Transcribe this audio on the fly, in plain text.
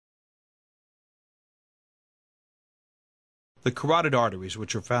The carotid arteries,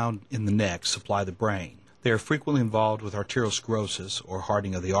 which are found in the neck, supply the brain. They are frequently involved with arteriosclerosis, or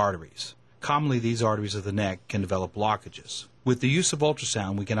hardening of the arteries. Commonly, these arteries of the neck can develop blockages. With the use of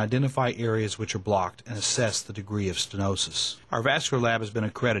ultrasound, we can identify areas which are blocked and assess the degree of stenosis. Our vascular lab has been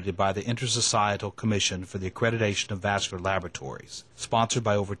accredited by the Intersocietal Commission for the Accreditation of Vascular Laboratories, sponsored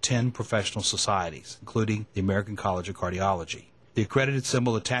by over 10 professional societies, including the American College of Cardiology. The accredited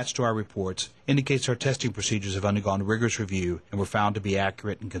symbol attached to our reports indicates our testing procedures have undergone rigorous review and were found to be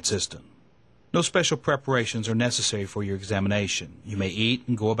accurate and consistent. No special preparations are necessary for your examination. You may eat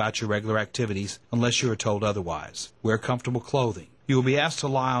and go about your regular activities unless you are told otherwise. Wear comfortable clothing. You will be asked to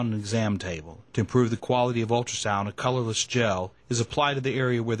lie on an exam table. To improve the quality of ultrasound, a colorless gel is applied to the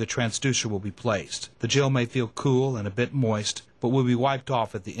area where the transducer will be placed. The gel may feel cool and a bit moist, but will be wiped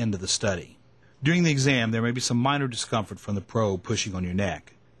off at the end of the study. During the exam, there may be some minor discomfort from the probe pushing on your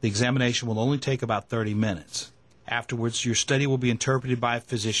neck. The examination will only take about 30 minutes. Afterwards, your study will be interpreted by a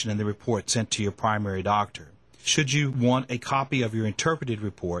physician and the report sent to your primary doctor. Should you want a copy of your interpreted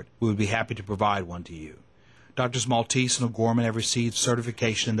report, we would be happy to provide one to you. Drs. Maltese and O'Gorman have received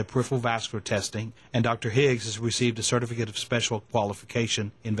certification in the peripheral vascular testing, and Dr. Higgs has received a certificate of special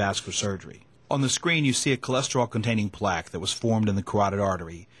qualification in vascular surgery. On the screen, you see a cholesterol-containing plaque that was formed in the carotid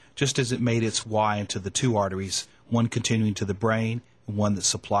artery, just as it made its way into the two arteries, one continuing to the brain and one that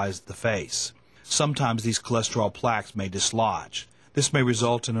supplies the face. Sometimes these cholesterol plaques may dislodge. This may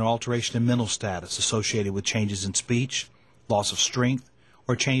result in an alteration in mental status associated with changes in speech, loss of strength,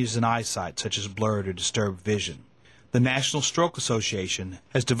 or changes in eyesight such as blurred or disturbed vision. The National Stroke Association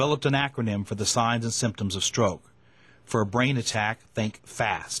has developed an acronym for the signs and symptoms of stroke. For a brain attack, think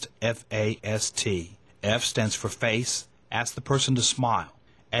FAST, F-A-S-T. F stands for face, ask the person to smile.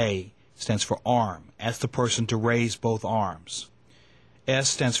 A stands for arm, ask the person to raise both arms. S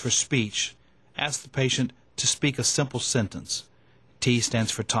stands for speech, ask the patient to speak a simple sentence. T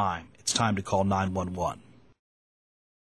stands for time, it's time to call 911.